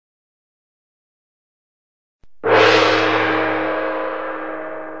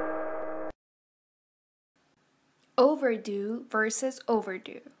Overdue versus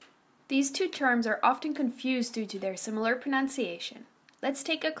overdue. These two terms are often confused due to their similar pronunciation. Let's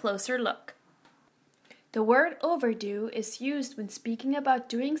take a closer look. The word overdue is used when speaking about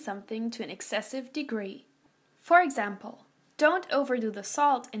doing something to an excessive degree. For example, don't overdo the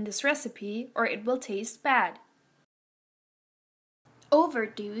salt in this recipe or it will taste bad.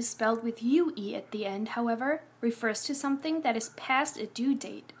 Overdue, spelled with UE at the end, however, refers to something that is past a due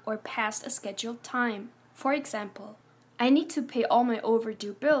date or past a scheduled time. For example, I need to pay all my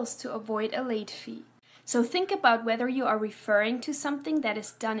overdue bills to avoid a late fee. So think about whether you are referring to something that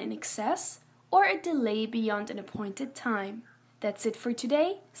is done in excess or a delay beyond an appointed time. That's it for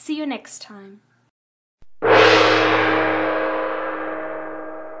today. See you next time.